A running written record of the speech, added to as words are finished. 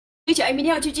小艾明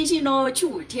天要去军训喽，去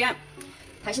5天。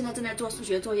他现在正在做数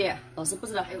学作业，老师布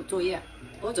置了还有作业。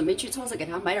我准备去超市给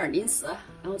他买点零食，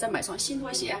然后再买双新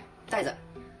拖鞋带着。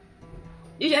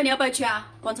刘小艾，你要不要去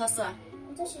啊？逛超市？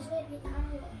我在写作业，别打扰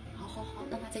我。好，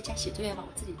让他在家写作业吧，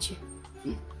我自己去。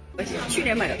去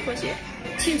年买的拖鞋，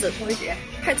亲子拖鞋，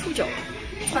太臭脚了，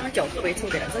穿了脚特别臭，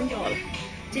给它扔掉了。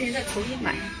今年再重新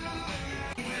买。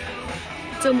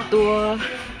这么多，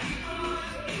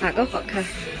哪个好看？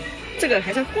这个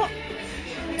还在晃，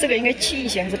这个应该轻一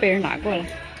些，还是被人拿过了？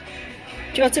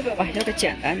就要这个吧，要个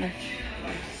简单的。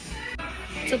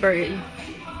这边也有。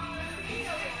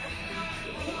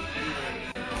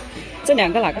这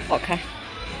两个哪个好看？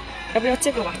要不要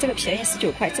这个吧？这个便宜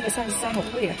19块，这个33好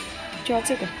贵啊，就要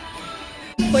这个。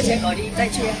拖鞋搞定，再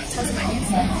去超市买零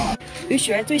食。有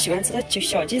小孩最喜欢吃的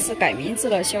小鸡翅改名字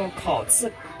了，叫烤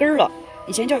翅根了，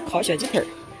以前叫烤小鸡腿儿。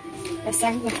要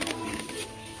3个。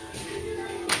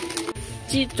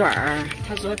鸡爪儿，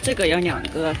他说这个要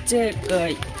2个，这个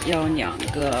要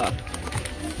2个。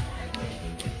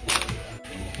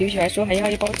有小孩说还要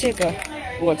一包这个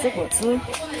果汁，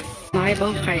拿一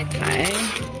包海苔，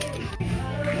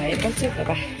来一包这个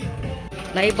吧，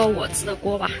来一包我吃的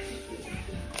锅巴，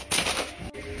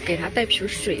给他带瓶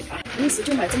水吧。零食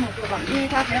就买这么多吧，因为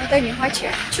他还要带零花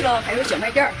钱，去了还有小卖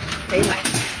店可以买。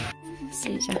试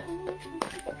一下，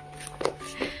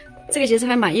这个鞋子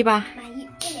还满意吧？满意，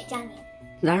最美佳年。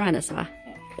软软的是吧？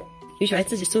有小孩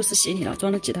自己收拾行李了，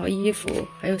装了几套衣服，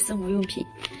还有生活用品。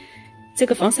这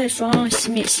个防晒霜、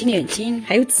洗脸巾，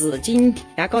还有纸巾、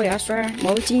牙膏、牙刷、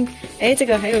毛巾。哎，这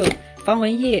个还有防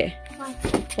蚊液、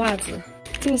袜子。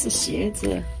这个是鞋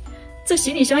子。这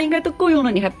行李箱应该都够用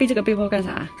了，你还背这个背包干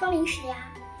啥？装零食呀。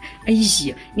哎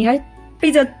呀，你还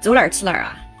背着走哪儿吃哪儿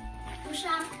啊？不是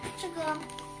啊，这个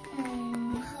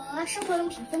和生活用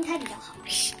品分开比较好。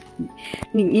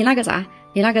你那个啥？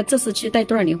你那个这次去带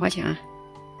多少零花钱啊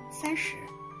？30。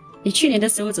你去年的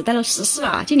时候只带了14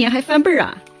啊，今年还翻倍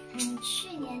啊？去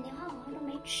年零花好像都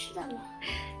没吃的了。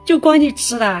就光你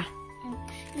吃的？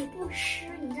你不吃，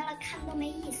你在那看都没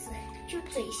意思，就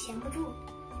嘴闲不住。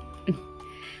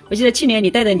我记得去年你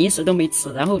带的零食都没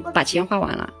吃，然后把钱花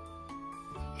完了。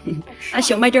那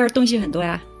小卖店东西很多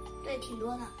呀？对，挺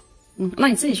多的。那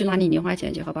你自己去拿你零花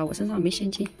钱去，好吧？我身上没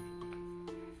现金。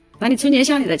拿你存钱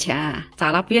箱里的钱，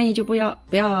咋了？不愿意就不要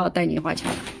带零花钱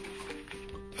了。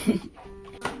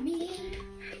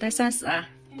带30啊？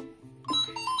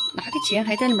拿个钱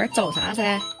还在里面找啥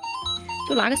噻？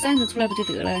就拿个30出来不就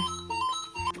得了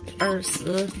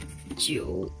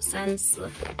？29、30，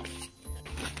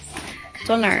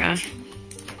装哪儿啊？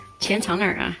钱藏哪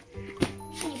儿啊？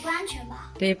这里不安全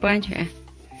吧？对，不安全。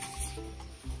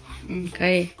可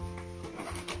以。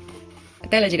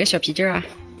带了几个小皮筋啊？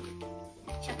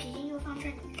小皮筋就放这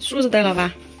里。梳子带了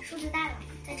吧？梳子带了，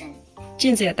在这里。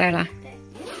镜子也带了。对，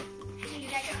镜子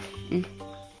在这儿。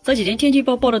这几天天气预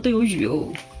报报的都有雨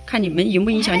哦，看你们影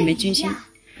不影响你们军训？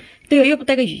对哦，要不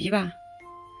带个雨衣吧？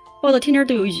报的天天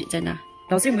都有雨，真的。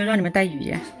老师有没有让你们带雨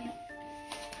衣？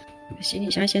行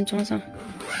李箱先装上，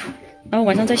然后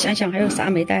晚上再想想还有啥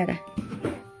没带的。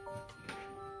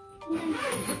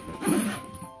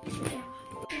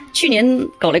去年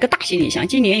搞了一个大行李箱，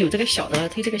今年有这个小的，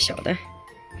推这个小的，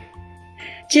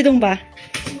激动吧？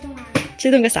激动啊！激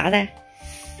动个啥的？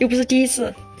又不是第一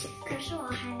次。可是我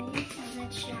还想再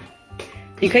去啊。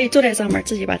你可以坐在上面，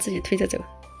自己把自己推着走。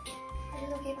我觉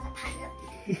得可以把它抬着。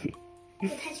这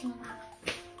太轻了吧？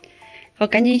好，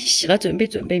赶紧洗了准备，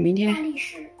明天。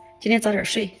今天早点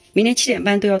睡，明天7点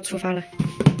半都要出发了。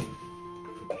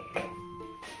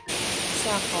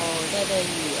下好大的雨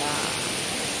啊，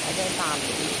还在打雷。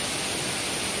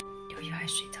刘小孩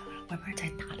睡着了，外边在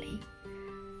打雷。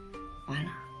完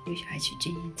了，刘小孩去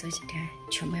军营这几天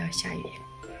全部要下雨，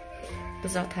不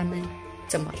知道他们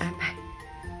怎么安排。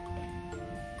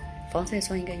防晒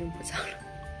霜应该用不着了。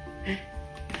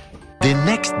The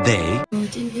next day，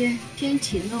 今天天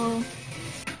晴哦。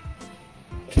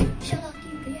笑到第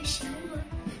5个月行了。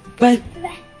拜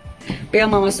拜。不要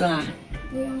妈妈说啊。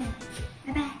不用了，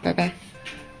拜拜。拜拜。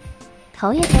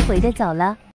头也才回的走了。